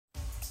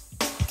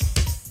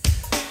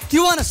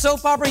You want a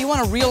soap opera? You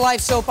want a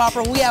real-life soap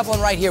opera? We have one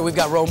right here. We've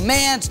got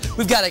romance,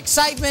 we've got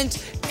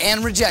excitement,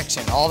 and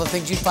rejection. All the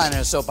things you'd find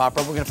in a soap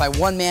opera. We're going to find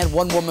one man,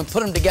 one woman,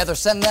 put them together,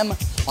 send them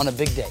on a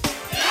big date.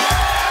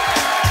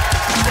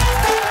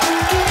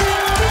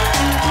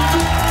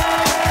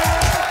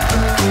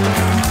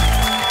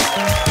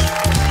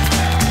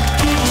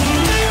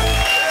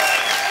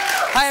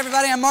 Hi,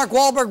 everybody. I'm Mark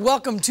Wahlberg.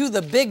 Welcome to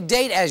The Big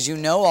Date. As you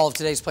know, all of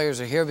today's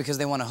players are here because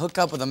they want to hook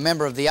up with a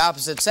member of the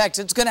opposite sex.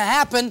 It's going to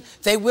happen.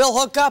 They will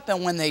hook up,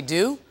 and when they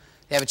do,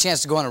 they have a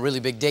chance to go on a really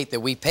big date that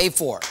we pay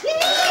for.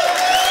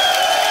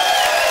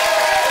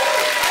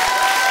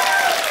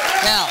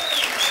 Now,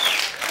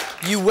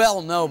 you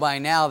well know by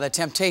now that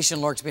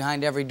temptation lurks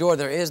behind every door.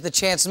 There is the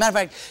chance. As a matter of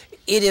fact,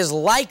 it is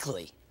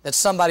likely that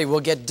somebody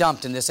will get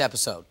dumped in this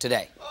episode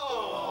today.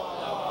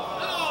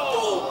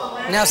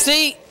 Now,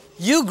 see,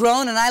 you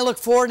groan, and I look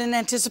forward in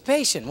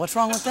anticipation. What's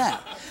wrong with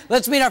that?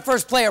 Let's meet our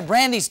first player,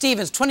 Brandy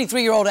Stevens,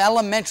 23-year-old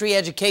elementary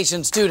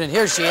education student.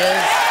 Here she is.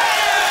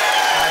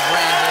 Hi,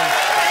 Brandy.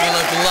 You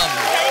look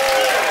lovely.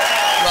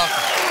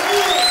 Welcome.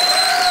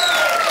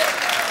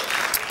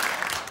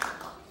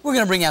 We're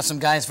going to bring out some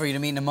guys for you to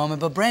meet in a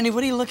moment, but Brandy,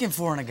 what are you looking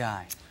for in a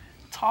guy?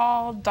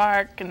 Tall,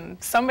 dark, and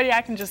somebody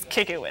I can just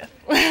kick it with.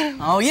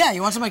 Oh, yeah?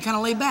 You want somebody kind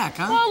of laid back,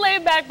 huh? Well,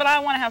 laid back, but I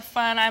want to have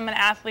fun. I'm an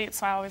athlete,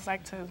 so I always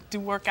like to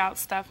do workout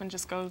stuff and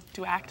just go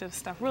do active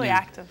stuff. Really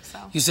active, so.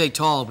 You say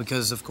tall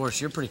because, of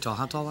course, you're pretty tall.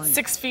 How tall are you?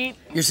 6 feet.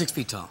 You're 6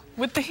 feet tall.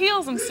 With the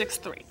heels, I'm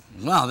 6'3".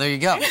 Well, there you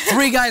go.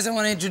 Three guys I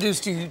want to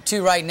introduce you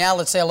to right now.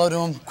 Let's say hello to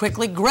him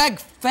quickly. Greg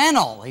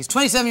Fennell. He's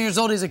 27 years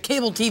old. He's a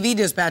cable TV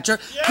dispatcher.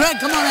 Yeah. Greg,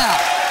 come on out.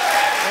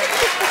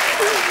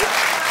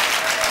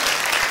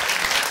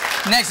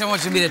 Next, I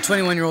want you to meet a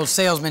 21-year-old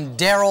salesman,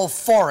 Daryl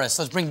Forrest.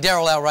 Let's bring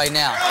Daryl out right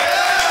now.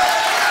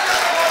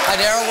 Hi,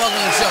 Daryl. Welcome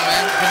to the show,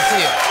 man. Good to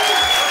see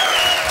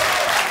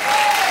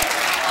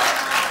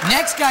you.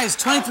 Next guy is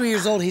 23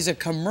 years old. He's a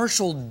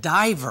commercial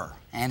diver,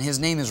 and his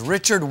name is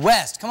Richard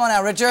West. Come on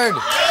out, Richard. Right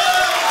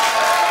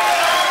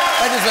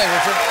this way,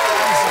 Richard.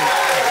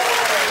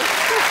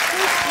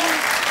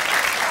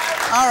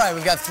 All right,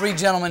 we've got three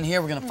gentlemen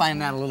here. We're going to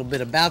find out a little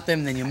bit about them,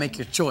 and then you'll make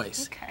your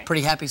choice. Okay.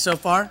 Pretty happy so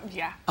far?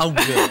 Yeah. Oh,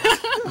 good.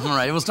 All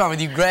right, we'll start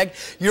with you, Greg.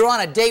 You're on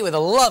a date with a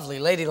lovely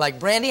lady like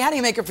Brandy. How do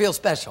you make her feel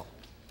special?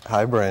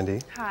 Hi,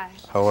 Brandy. Hi.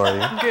 How are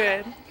you?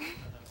 Good.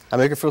 I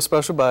make her feel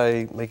special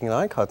by making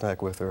eye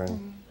contact with her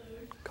and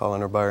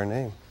calling her by her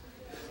name.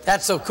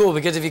 That's so cool,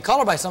 because if you call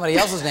her by somebody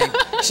else's name,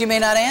 she may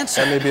not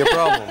answer. That may be a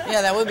problem.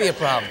 Yeah, that would be a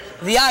problem.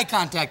 The eye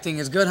contact thing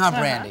is good, huh,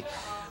 Brandy?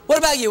 What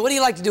about you? What do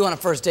you like to do on a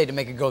first date to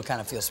make a girl kind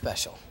of feel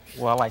special?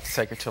 Well, I like to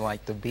take her to,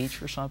 like, the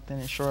beach or something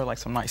and show her, like,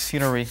 some nice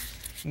scenery.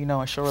 You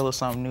know, and show her a little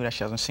something new that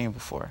she hasn't seen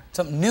before.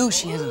 Something new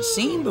she hasn't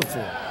seen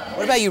before?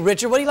 What about you,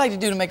 Richard? What do you like to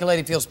do to make a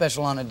lady feel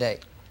special on a date?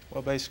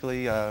 Well,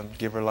 basically,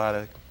 give her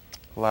a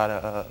lot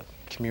of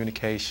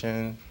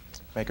communication,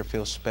 make her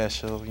feel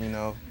special, you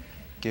know,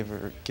 give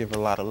her a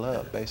lot of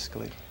love,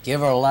 basically.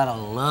 Give her a lot of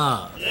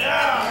love.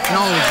 Yeah! You can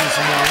always do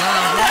some more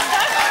love, right?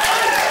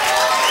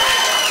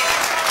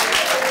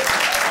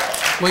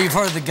 Well, you've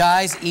heard the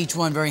guys, each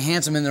one very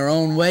handsome in their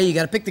own way. You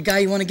got to pick the guy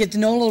you want to get to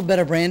know a little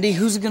better, Brandy.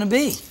 Who's it going to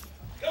be?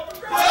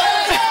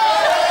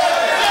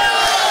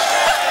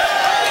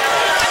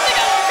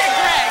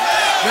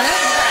 Greg?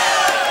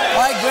 All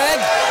right, Greg,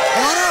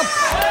 come on up.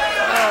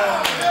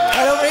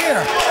 Right over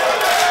here.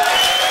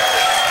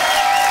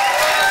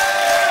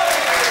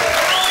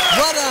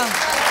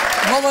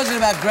 What was it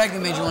about Greg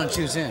that made you want to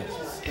choose him?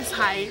 His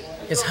height.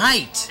 His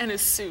height. And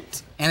his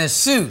suit. And his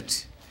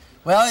suit.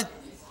 Well,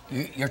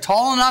 you're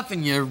tall enough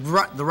and you're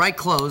the right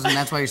clothes, and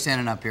that's why you're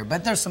standing up here.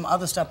 But there's some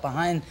other stuff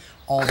behind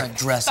all that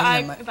dressing.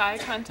 The eye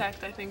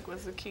contact, I think,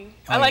 was the key.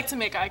 I like to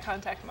make eye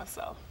contact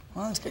myself.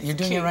 Well, that's good. You're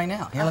doing it right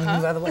now. Here, let me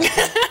move out of the way.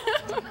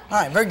 All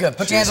right, very good.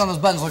 Put your hands on those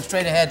buttons. Look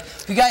straight ahead.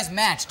 If you guys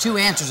match 2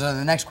 answers on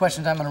the next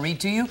questions I'm going to read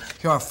to you,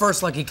 you're our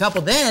first lucky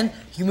couple. Then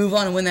you move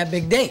on and win that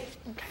big date.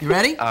 You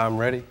ready? I'm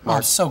ready. Oh,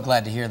 I'm so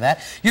glad to hear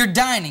that. You're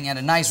dining at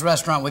a nice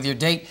restaurant with your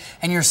date,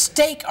 and your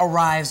steak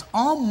arrives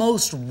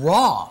almost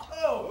raw.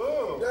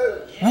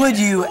 Would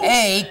you,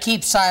 A,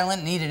 keep silent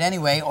and eat it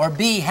anyway, or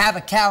B, have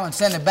a cow and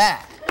send it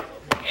back?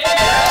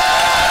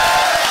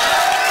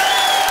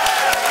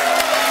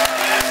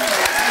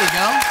 There you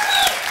go.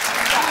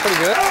 Pretty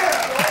good.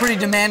 You're pretty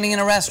demanding in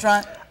a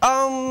restaurant?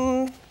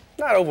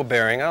 Not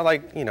overbearing. I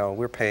like, you know,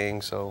 we're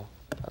paying, so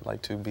I'd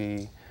like to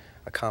be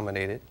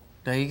accommodated.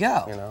 There you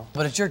go. You know.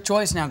 But it's your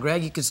choice now,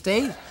 Greg. You could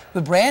stay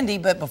with Brandy,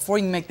 but before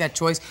you make that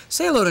choice,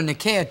 say hello to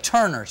Nikia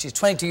Turner. She's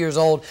 22 years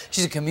old.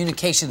 She's a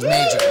communications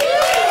major.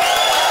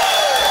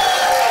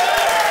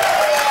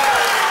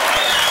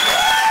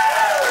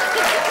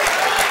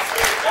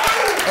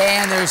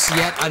 And there's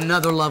yet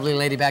another lovely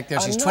lady back there.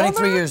 She's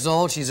 23 years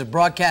old. She's a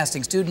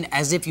broadcasting student,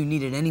 as if you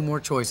needed any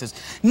more choices.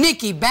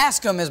 Nikki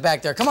Bascom is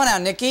back there. Come on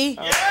out, Nikki.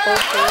 Yeah.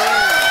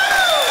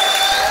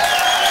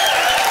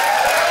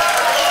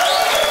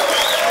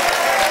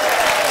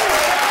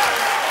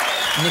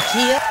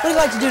 Nikia, what do you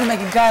like to do to make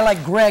a guy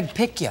like Greg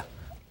pick you?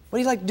 What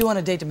do you like to do on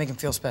a date to make them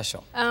feel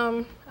special?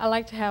 I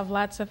like to have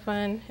lots of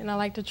fun, and I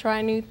like to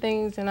try new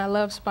things, and I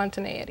love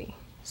spontaneity.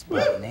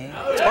 Spontaneity.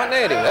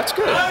 Spontaneity, that's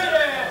good.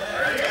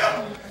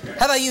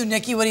 How about you,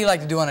 Nikki? What do you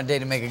like to do on a date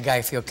to make a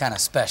guy feel kind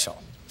of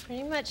special?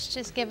 Pretty much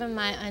just give him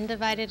my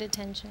undivided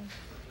attention.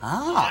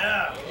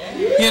 Ah.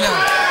 You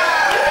know.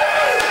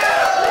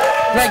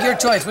 Greg, your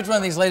choice. Which one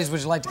of these ladies would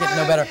you like to get to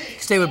know better?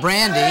 Stay with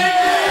Brandy or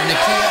Nakia or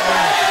Nikki?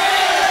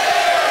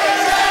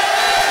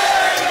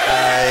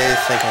 I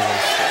think I'm going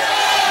to stay.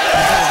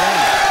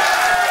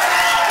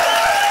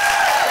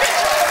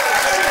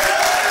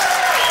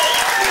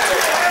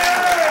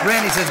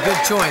 Brandy says, good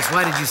choice.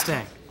 Why did you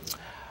stay?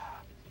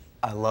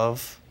 I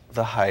love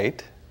the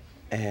height,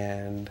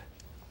 and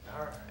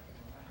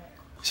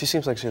she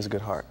seems like she has a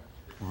good heart.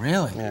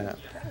 Really? Yeah.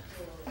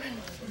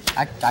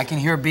 I can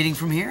hear a beating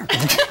from here,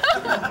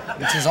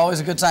 which is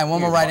always a good sign.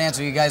 One more right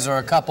answer. You guys are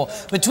a couple.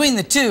 Between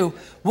the two,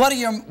 what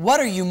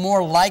are you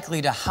more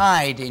likely to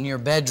hide in your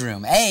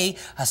bedroom? A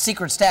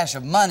secret stash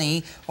of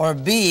money, or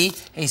B,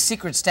 a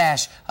secret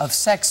stash of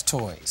sex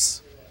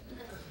toys?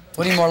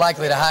 What are you more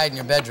likely to hide in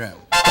your bedroom? You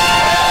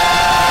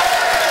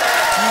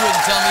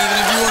wouldn't tell me even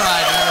if you were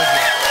hiding, would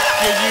you?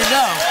 Because you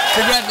know.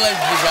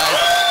 Congratulations, you guys.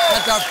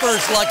 That's our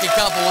first lucky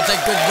couple. We'll take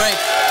a quick break.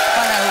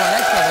 Find out who our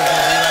next couple is going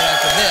to be right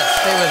after this.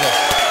 Stay with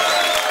us.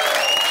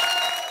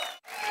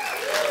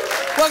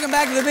 Welcome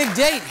back to The Big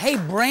Date. Hey,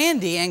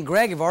 Brandy and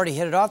Greg have already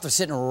hit it off. They're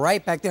sitting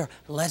right back there.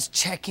 Let's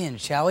check in,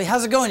 shall we?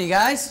 How's it going, you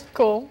guys?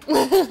 Cool.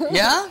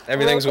 Yeah?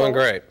 Everything's going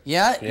great.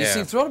 Yeah? You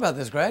seem thrilled about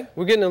this, Greg?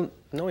 We're getting to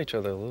know each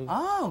other a little.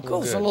 Oh,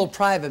 cool. It's a little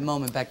private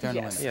moment back there in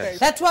the window. Yes.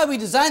 That's why we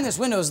designed this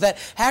window, is that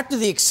after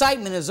the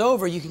excitement is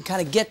over, you can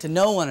kind of get to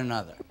know one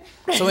another.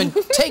 So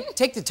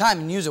take the time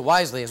and use it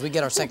wisely as we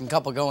get our second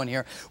couple going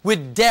here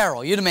with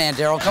Daryl. You're the man,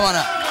 Daryl. Come on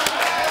up.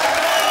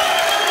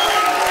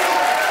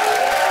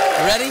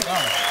 You ready? All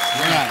right.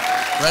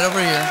 Right over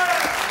here.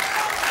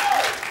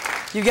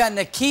 You've got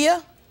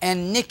Nakia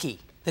and Nikki.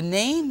 The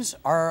names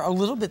are a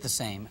little bit the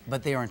same,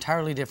 but they are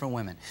entirely different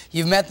women.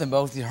 You've met them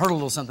both. You've heard a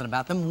little something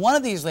about them. One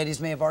of these ladies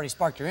may have already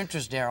sparked your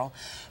interest, Daryl,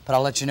 but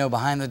I'll let you know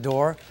behind the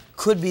door.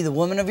 Could be the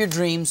woman of your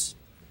dreams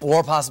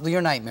or possibly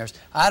your nightmares.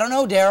 I don't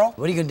know, Daryl.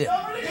 What are you going to do?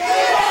 I'll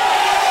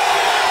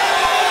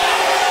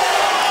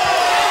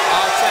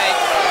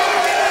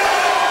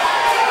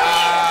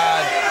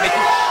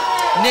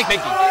take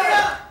Nikki.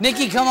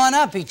 Nikki, come on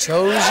up. He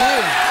chose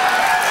you.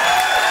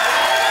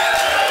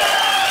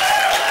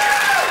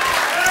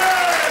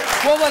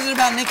 What was it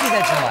about Nikki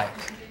that you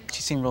liked?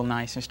 She seemed real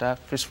nice and stuff,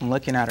 just from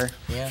looking at her.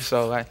 Yeah.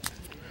 So I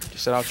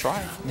just said I'll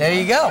try. There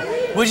you go.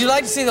 Would you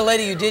like to see the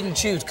lady you didn't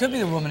choose? Could be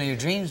the woman of your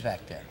dreams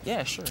back there.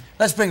 Yeah, sure.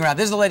 Let's bring her out.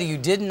 This is the lady you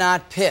did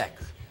not pick.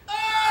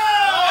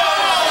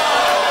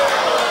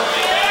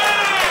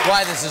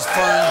 Why, this is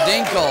Fern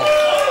Dinkle.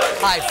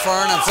 Hi,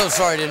 Fern. I'm so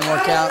sorry it didn't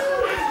work out.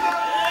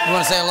 You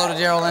want to say hello to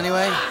Daryl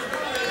anyway?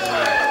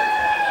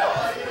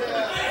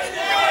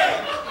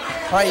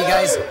 All right, you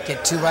guys,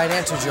 get two right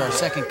answers. You're our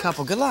second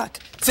couple. Good luck.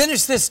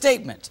 Finish this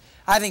statement.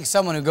 I think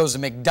someone who goes to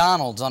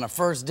McDonald's on a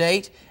first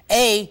date,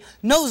 A,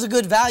 knows a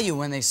good value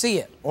when they see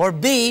it, or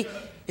B,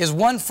 is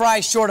one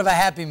fry short of a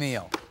Happy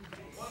Meal.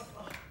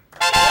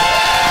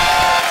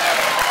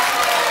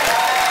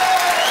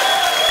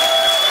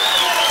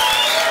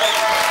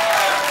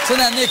 So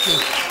now,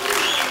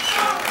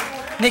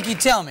 Nikki,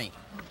 tell me,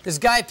 this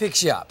guy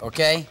picks you up,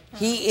 okay?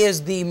 He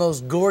is the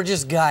most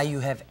gorgeous guy you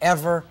have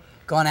ever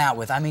gone out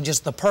with. I mean,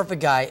 just the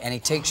perfect guy, and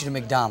he takes you to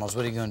McDonald's.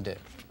 What are you going to do?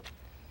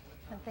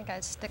 I think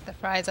I'd stick the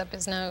fries up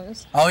his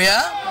nose. Oh,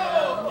 yeah?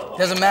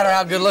 Doesn't matter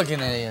how good looking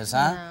it is,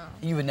 huh? No.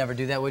 You would never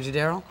do that, would you,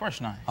 Daryl? Of course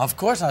not. Of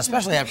course not,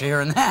 especially after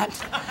hearing that.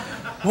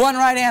 One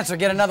right answer.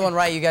 Get another one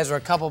right. You guys are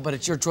a couple, but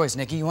it's your choice,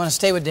 Nikki. You want to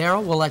stay with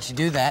Daryl? We'll let you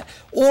do that.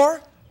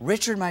 Or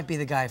Richard might be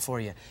the guy for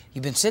you.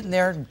 You've been sitting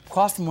there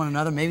across from one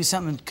another, maybe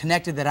something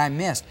connected that I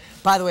missed.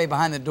 By the way,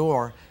 behind the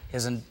door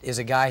is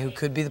a guy who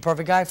could be the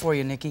perfect guy for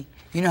you, Nikki.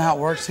 You know how it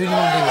works. Who do you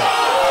want to be with?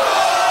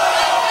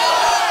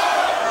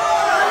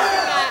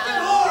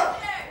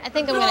 I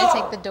think I'm going to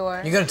take the door.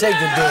 You're going to take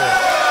the door.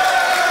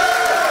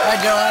 All right,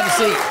 Daryl, have a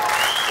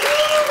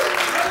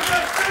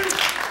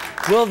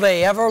seat. Will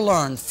they ever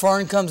learn?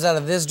 Fern comes out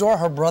of this door.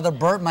 Her brother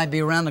Bert might be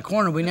around the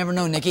corner. We never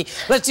know, Nikki.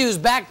 Let's see who's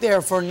back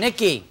there for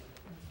Nikki.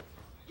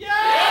 Yeah!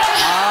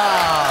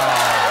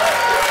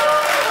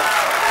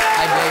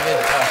 Hi,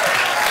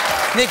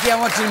 David. Nikki, I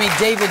want you to meet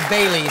David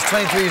Bailey. He's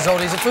 23 years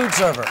old. He's a food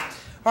server.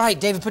 All right,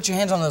 David, put your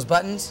hands on those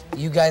buttons.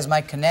 You guys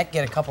might connect,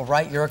 get a couple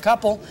right. You're a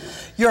couple.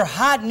 Your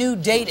hot new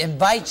date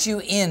invites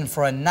you in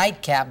for a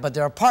nightcap, but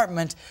their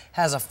apartment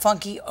has a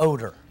funky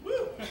odor.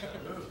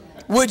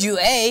 Would you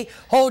A,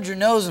 hold your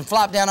nose and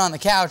flop down on the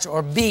couch,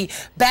 or B,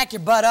 back your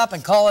butt up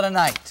and call it a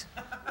night?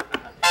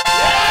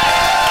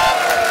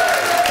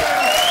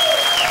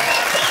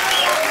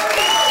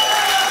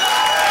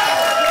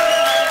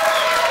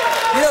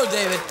 You know,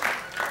 David,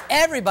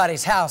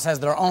 everybody's house has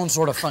their own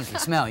sort of funky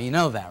smell. You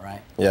know that, right?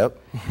 Yep.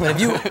 But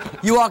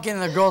if you walk into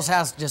the girl's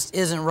house just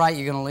isn't right,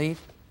 you're going to leave?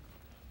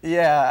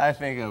 Yeah, I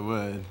think I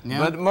would. Yeah?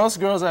 But most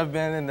girls I've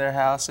been in their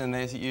house, and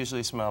they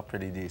usually smell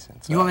pretty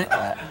decent. So You want me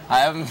I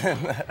haven't been.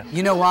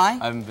 You know why?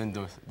 I haven't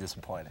been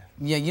disappointed.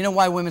 Yeah, you know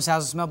why women's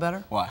houses smell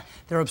better? Why?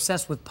 They're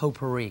obsessed with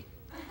potpourri.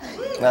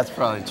 That's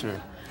probably true.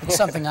 It's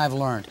something I've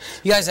learned.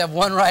 You guys have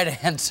one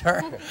right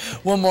answer.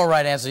 One more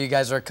right answer. You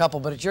guys are a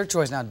couple, but it's your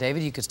choice now,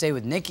 David. You could stay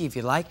with Nikki if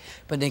you like,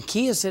 but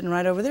Nikia's sitting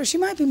right over there. She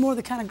might be more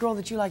the kind of girl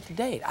that you like to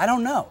date. I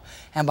don't know.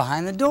 And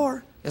behind the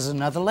door is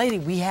another lady.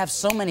 We have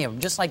so many of them,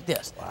 just like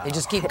this. Wow. They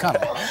just keep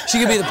coming. She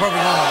could be the perfect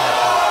woman.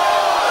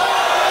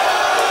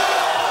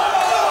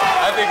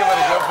 I think I'm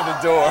gonna go for the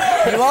door.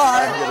 You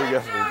are. I'm gonna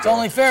go for the door. It's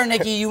only fair,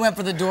 Nikki. You went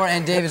for the door,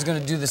 and David's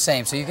going to do the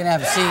same. So you can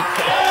have a seat.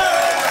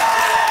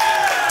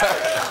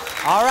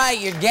 All right,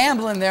 you're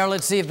gambling there.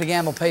 Let's see if the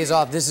gamble pays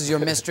off. This is your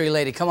mystery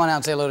lady. Come on out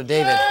and say hello to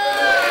David. Wow.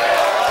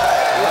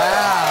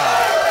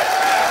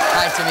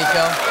 Hi,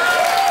 Tamiko.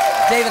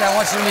 David, I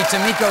want you to meet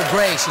Tamiko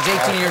Gray. She's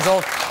 18 years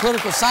old,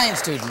 political science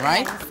student,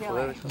 right?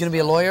 Going to be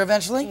a lawyer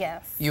eventually?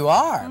 Yes. You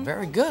are?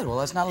 Very good. Well,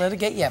 let's not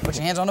litigate yet. Put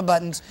your hands on the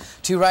buttons.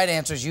 2 right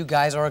answers. You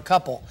guys are a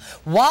couple.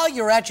 While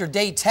you're at your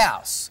date's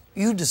house,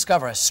 you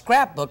discover a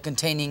scrapbook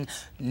containing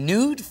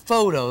nude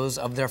photos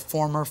of their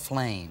former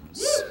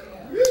flames.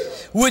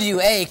 Would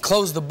you A,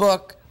 close the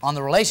book on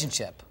the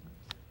relationship,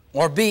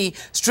 or B,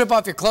 strip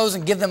off your clothes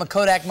and give them a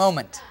Kodak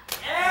moment?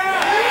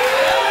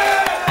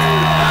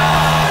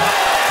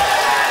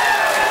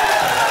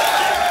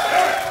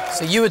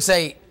 So you would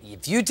say,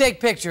 if you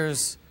take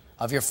pictures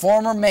of your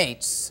former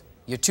mates,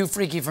 you're too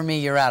freaky for me,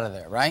 you're out of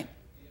there, right?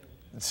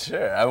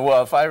 Sure.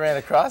 Well, if I ran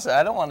across it,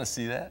 I don't want to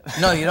see that.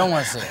 No, you don't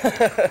want to see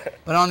it.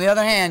 But on the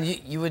other hand,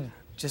 you would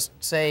just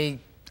say,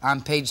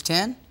 I'm page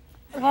 10?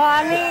 Well,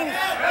 I mean,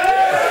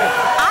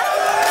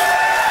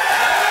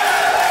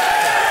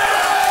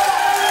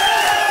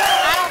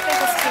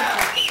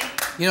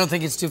 You don't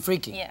think it's too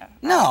freaky? Yeah.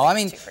 No, I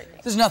mean,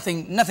 there's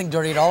nothing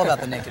dirty at all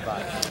about the naked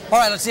body. All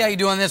right, let's see how you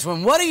do on this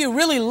one. What are you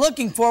really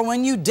looking for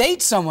when you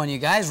date someone, you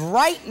guys,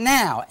 right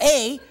now?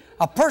 A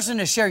person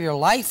to share your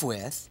life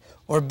with,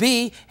 or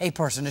B, a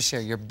person to share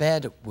your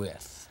bed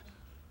with?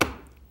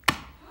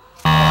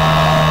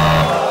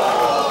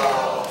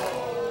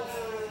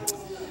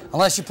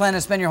 Unless you plan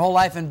to spend your whole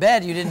life in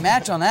bed, you didn't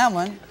match on that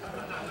one.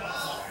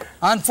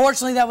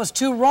 Unfortunately, that was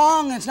too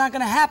wrong. It's not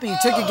going to happen. You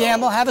took a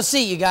gamble. Have a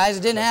seat, you guys.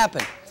 It didn't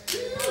happen.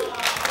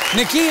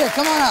 Nikia,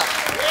 come on up.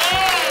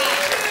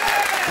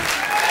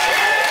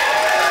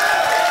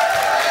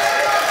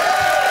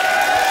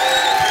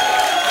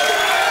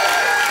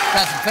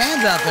 Got some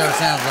fans out there, it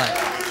sounds like.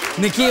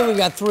 Nikia, we've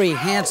got 3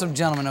 handsome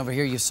gentlemen over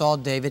here. You saw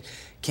David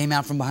came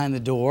out from behind the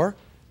door.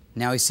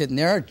 Now he's sitting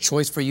there. A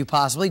choice for you,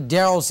 possibly.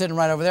 Daryl's sitting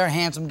right over there.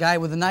 Handsome guy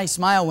with a nice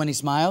smile when he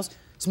smiles.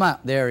 Smile.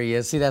 There he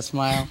is. See that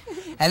smile?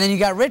 And then you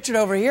got Richard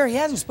over here. He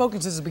hasn't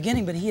spoken since the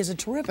beginning, but he is a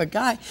terrific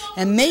guy.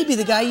 And maybe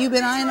the guy you've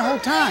been eyeing the whole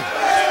time.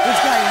 Which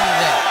guy you want to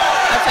date?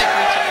 I'll take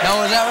Richard.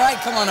 No, is that right?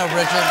 Come on over,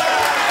 Richard.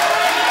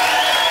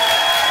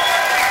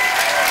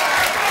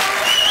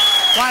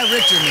 Why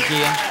Richard,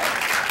 Nikia?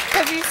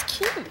 Because he's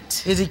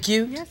cute. Is he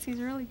cute? Yes, he's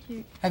really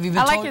cute. Have you been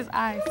I like told? his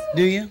eyes.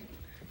 Do you?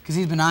 Because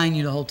he's been eyeing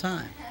you the whole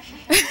time.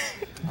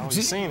 Oh,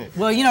 you've seen it.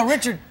 Well, you know,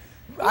 Richard,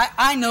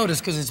 I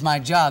noticed, because it's my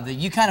job, that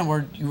you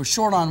were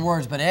short on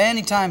words, but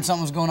anytime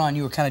something was going on,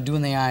 you were kind of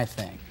doing the eye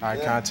thing. Eye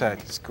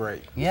contact is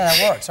great. Yeah,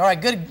 that works. All right,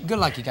 good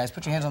luck, you guys.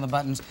 Put your hands on the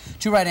buttons.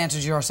 2 right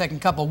answers, you're our second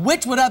couple.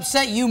 Which would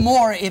upset you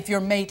more if your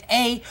mate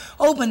A,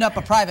 opened up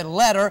a private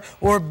letter,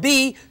 or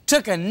B,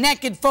 took a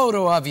naked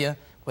photo of you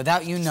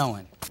without you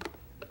knowing?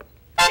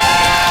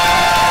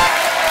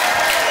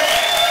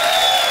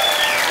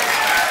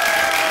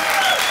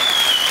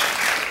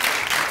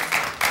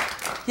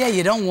 Yeah,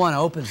 you don't want to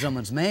open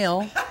someone's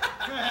mail.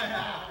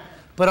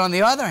 But on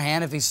the other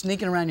hand, if he's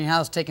sneaking around your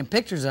house taking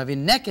pictures of you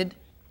naked,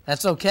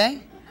 that's okay?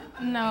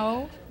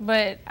 No,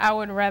 but I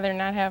would rather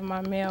not have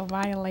my mail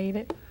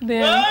violated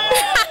than...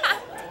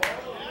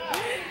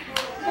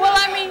 Well,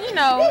 I mean, you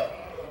know,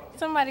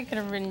 somebody could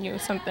have written you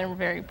something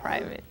very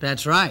private.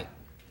 That's right.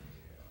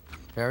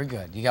 Very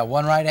good. You got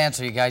 1 right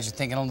answer, you guys. You're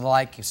thinking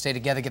alike. You stay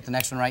together, get the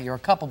next one right. You're a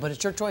couple, but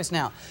it's your choice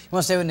now. You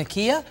want to stay with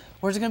Nikia,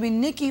 or is it going to be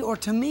Nikki or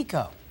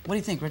Tamiko? What do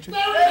you think, Richard?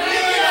 I'll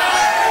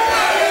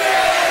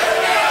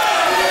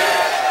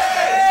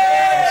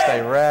stay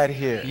right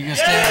here. You can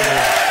stay right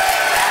here.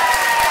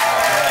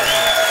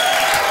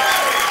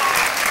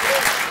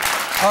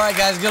 All right,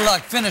 guys, good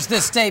luck. Finish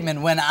this statement.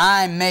 When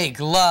I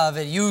make love,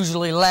 it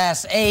usually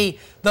lasts A,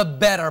 the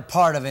better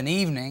part of an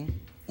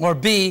evening, or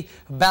B,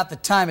 about the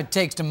time it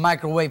takes to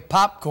microwave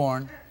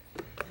popcorn.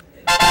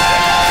 I'm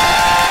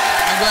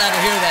glad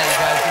to hear that, you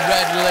guys.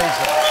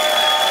 Congratulations.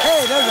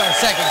 Hey, there's our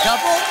second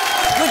couple.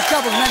 Which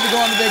couple's meant to go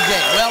on the big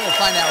date? Well, we'll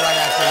find out right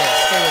after this.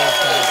 Stay with us,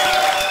 guys.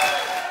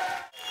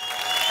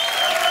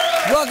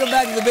 Welcome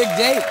back to the big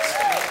date.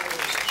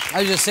 I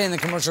was just saying in the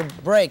commercial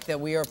break that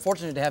we are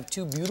fortunate to have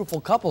 2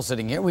 beautiful couples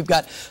sitting here. We've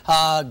got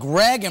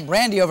Greg and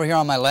Brandy over here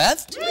on my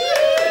left.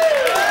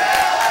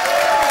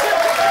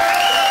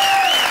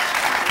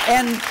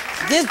 And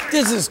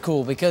this is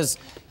cool because,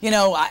 you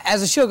know,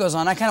 as the show goes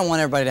on, I kind of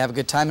want everybody to have a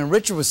good time. And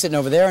Richard was sitting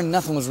over there and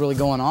nothing was really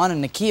going on.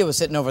 And Nakia was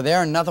sitting over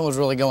there and nothing was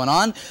really going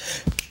on.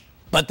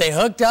 But they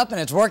hooked up and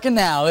it's working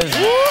now, isn't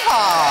it?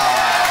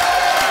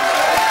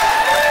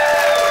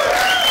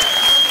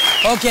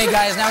 Okay,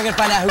 guys, now we're going to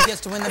find out who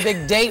gets to win the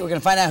big date. We're going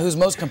to find out who's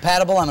most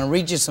compatible. I'm going to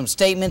read you some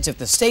statements. If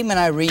the statement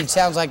I read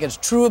sounds like it's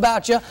true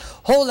about you,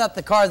 hold up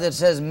the card that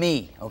says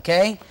me,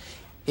 okay?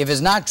 If it's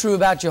not true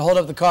about you, hold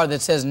up the card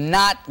that says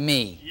not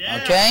me,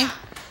 okay?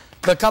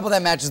 The couple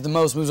that matches the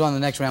most moves on to the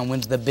next round,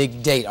 wins the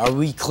big date. Are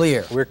we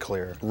clear? We're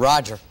clear.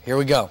 Roger, here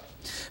we go.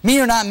 Me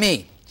or not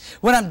me?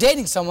 When I'm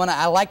dating someone,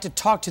 I like to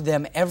talk to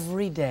them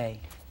every day.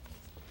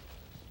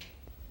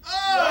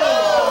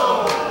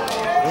 Oh!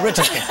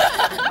 Richard.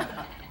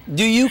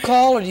 Do you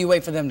call or do you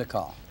wait for them to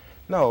call?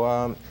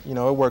 No, you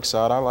know, it works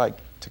out. I like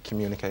to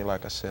communicate,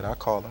 like I said. I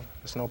call them.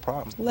 It's no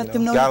problem. Let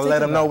them know. Gotta let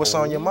them know what's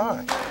on your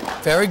mind.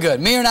 Very good.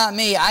 Me or not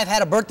me, I've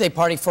had a birthday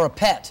party for a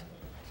pet.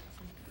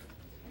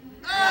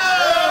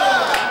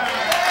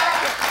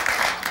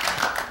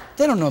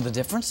 They don't know the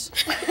difference.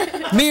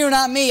 Me or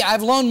not me,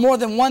 I've loaned more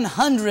than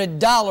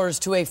 $100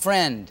 to a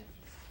friend.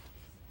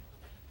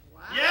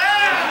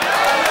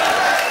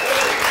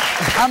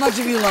 How much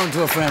have you loaned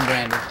to a friend,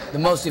 Brandy? The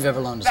most you've ever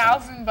loaned to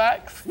someone?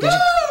 $1,000. Did you?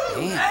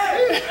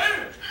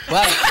 Damn.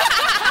 Well.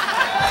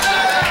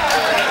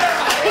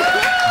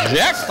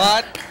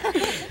 Jackpot.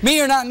 Me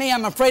or not me,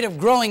 I'm afraid of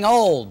growing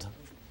old.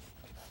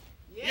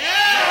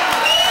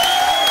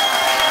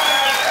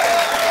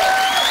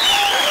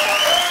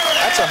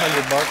 That's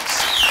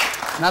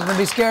 $100. Nothing to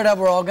be scared of.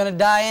 We're all going to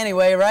die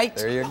anyway, right?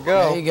 There you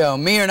go. There you go.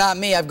 Me or not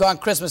me, I've gone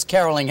Christmas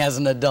caroling as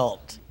an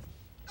adult.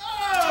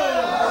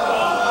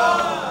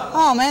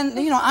 Oh, man,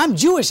 you know, I'm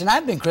Jewish and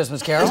I've been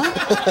Christmas caroling.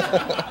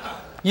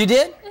 You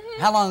did?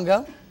 How long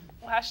ago?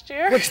 Last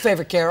year. What's your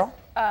favorite carol?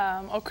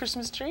 Oh,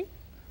 Christmas Tree.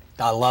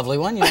 A lovely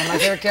one. You know what my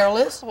favorite carol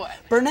is? What?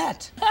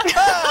 Burnett.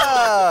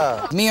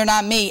 Me or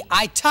not me,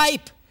 I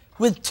type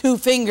with 2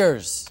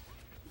 fingers.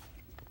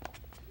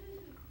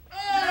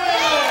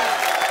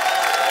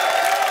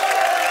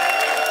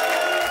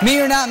 Me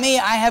or not me,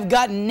 I have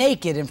gotten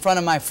naked in front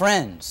of my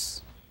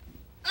friends.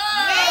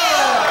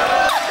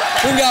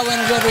 We've got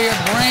winners over here.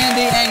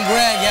 Brandy and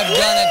Greg have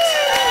done it.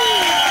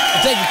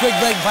 We'll take a quick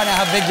break and find out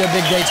how big their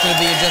big date's going to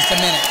be in just a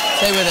minute.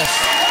 Stay with us.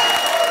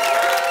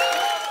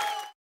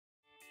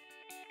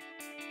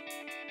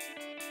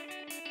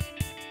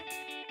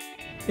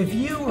 If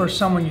you or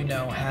someone you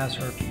know has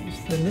herpes,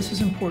 then this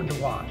is important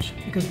to watch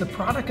because the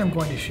product I'm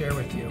going to share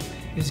with you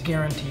is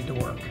guaranteed to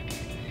work.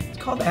 It's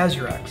called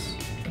Azzurx.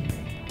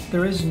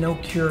 There is no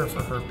cure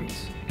for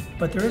herpes,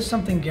 but there is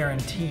something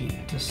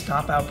guaranteed to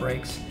stop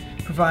outbreaks,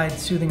 provide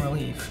soothing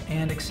relief,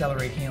 and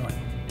accelerate healing.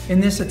 In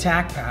this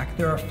attack pack,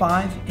 there are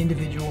 5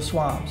 individual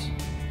swabs.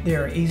 They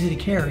are easy to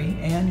carry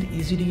and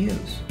easy to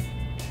use.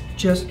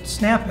 Just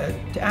snap it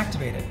to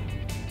activate it.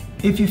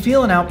 If you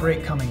feel an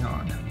outbreak coming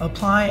on,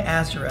 apply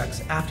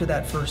Azzurx after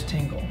that first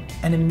tingle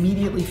and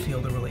immediately feel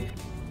the relief.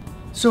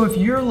 So if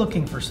you're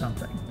looking for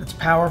something that's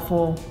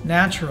powerful,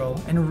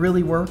 natural, and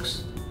really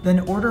works,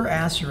 then order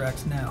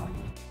Azzurx now.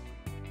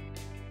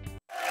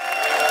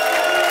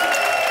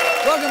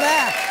 Welcome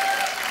back.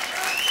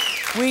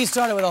 We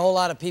started with a whole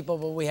lot of people,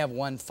 but we have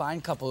one fine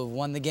couple who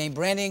won the game.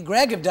 Brandy and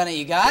Greg have done it,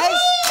 you guys.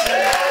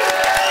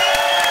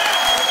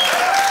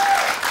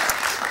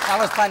 Now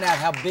let's find out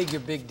how big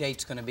your big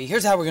date's going to be.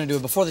 Here's how we're going to do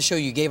it. Before the show,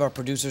 you gave our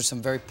producers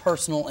some very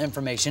personal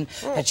information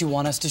that you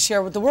want us to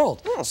share with the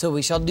world. So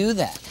we shall do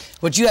that.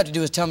 What you have to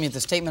do is tell me if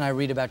the statement I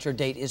read about your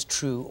date is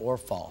true or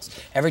false.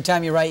 Every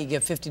time you write, you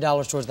get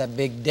 $50 towards that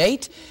big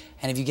date.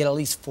 And if you get at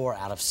least 4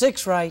 out of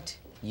 6 right,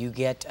 you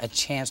get a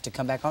chance to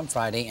come back on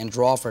Friday and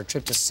draw for a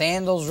trip to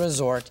Sandals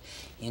Resort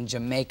in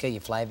Jamaica. You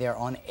fly there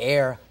on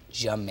Air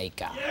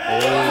Jamaica.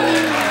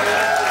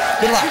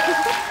 Good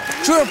luck.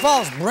 True or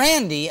false,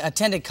 Brandy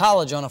attended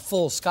college on a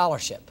full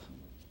scholarship?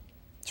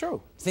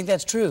 True. Think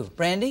that's true?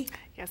 Brandy?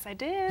 Yes, I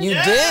did. You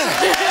did.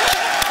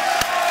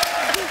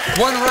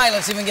 One right.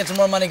 Let's see if we can get some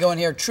more money going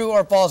here. True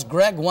or false,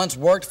 Greg once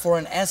worked for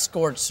an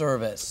escort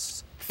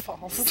service?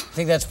 False.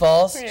 Think that's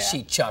false? Yeah.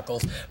 She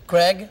chuckles.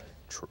 Greg?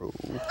 True.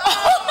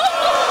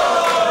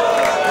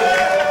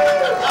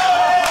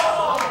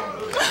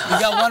 You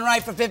got one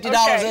right for $50.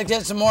 Okay. Let's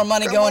get some more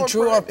money Come going. on,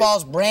 True or Brandy.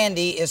 false,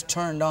 Brandy is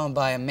turned on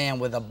by a man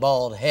with a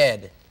bald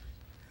head?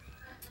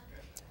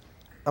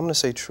 I'm gonna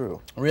say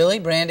true. Really,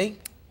 Brandy?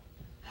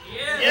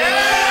 Yeah.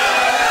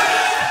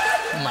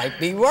 Might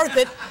be worth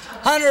it.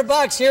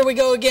 $100. Here we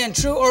go again.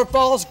 True or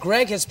false,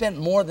 Greg has spent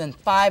more than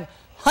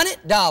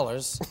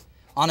 $500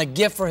 on a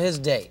gift for his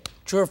date.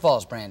 True or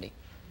false, Brandy?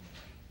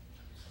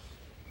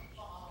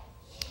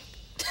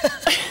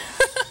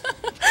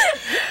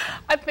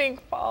 I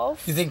think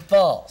false. You think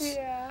false?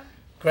 Yeah.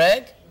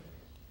 Greg?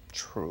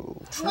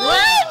 True.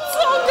 What?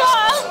 Oh,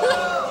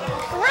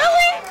 God.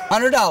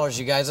 Really? $100,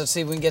 you guys. Let's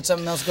see if we can get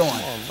something else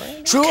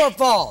going. True or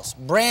false,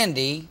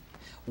 Brandy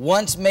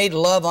once made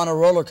love on a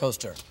roller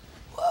coaster?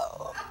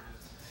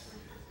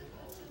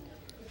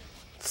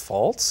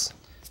 False.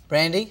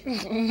 Brandy?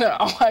 No,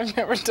 I've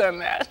never done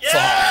that. Is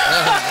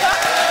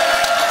that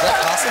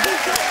possible?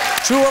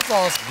 True or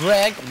false,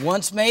 Greg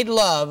once made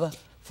love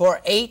for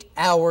 8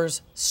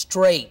 hours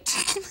straight.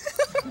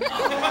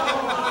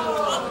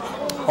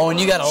 Oh, and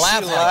you got to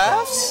laugh. She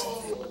laughs?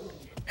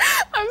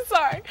 I'm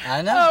sorry.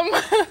 I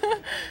know.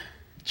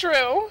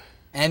 True.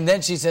 And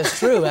then she says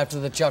true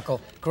after the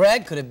chuckle.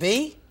 Greg, could it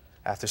be?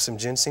 After some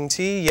ginseng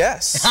tea,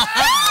 yes. The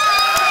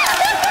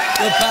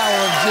power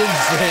of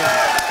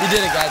ginseng. You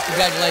did it, guys.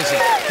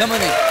 Congratulations. Come with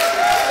me.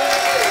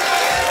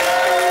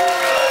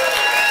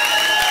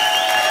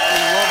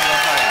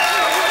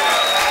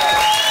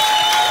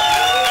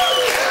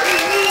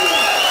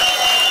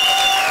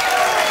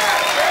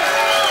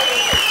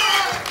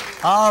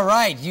 All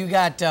right, you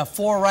got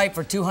 4 right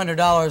for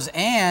 $200.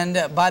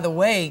 And by the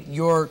way,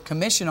 your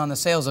commission on the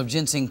sales of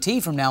ginseng tea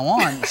from now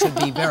on should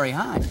be very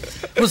high.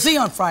 We'll see you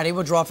on Friday.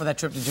 We'll draw for that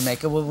trip to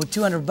Jamaica with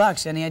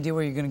 $200. Any idea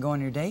where you're going to go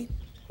on your date?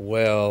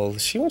 Well,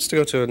 she wants to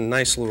go to a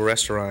nice little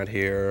restaurant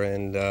here,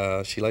 and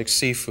she likes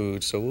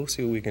seafood, so we'll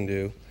see what we can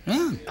do.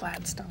 Yeah.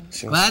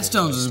 Gladstone's.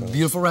 Gladstone's is a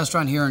beautiful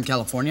restaurant here in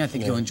California. I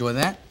think you'll enjoy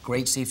that.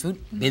 Great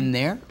seafood. Been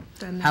there.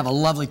 Have a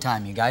lovely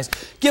time, you guys.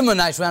 Give them a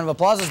nice round of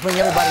applause. Let's bring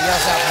everybody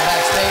else out from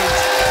backstage.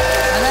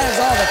 And that is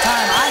all the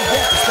time I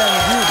get to spend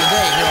with you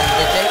today here on The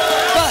Big Date.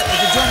 But if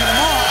you join me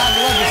tomorrow, I'd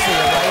love to see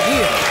you right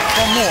here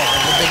for more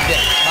of The Big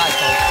Date. Bye,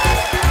 folks.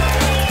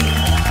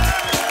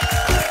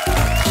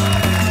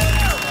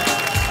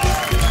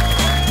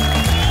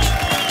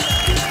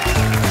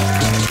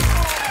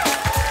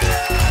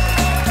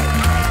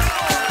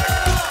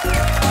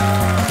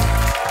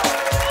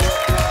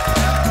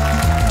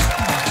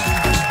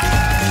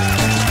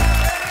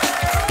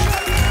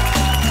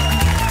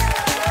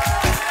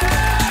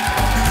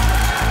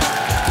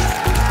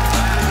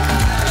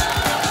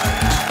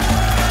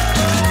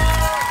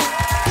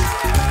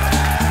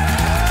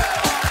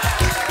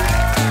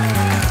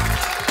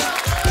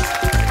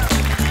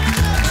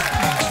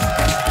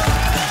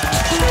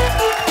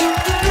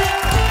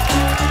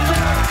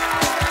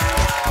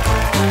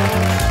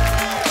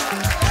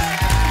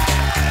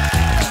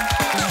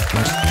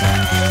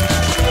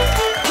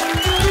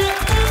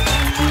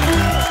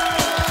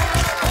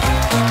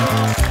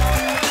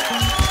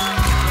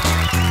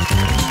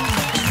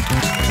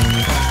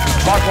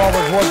 Mark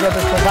Wahlberg's wardrobe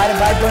is provided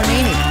by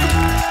Bernini.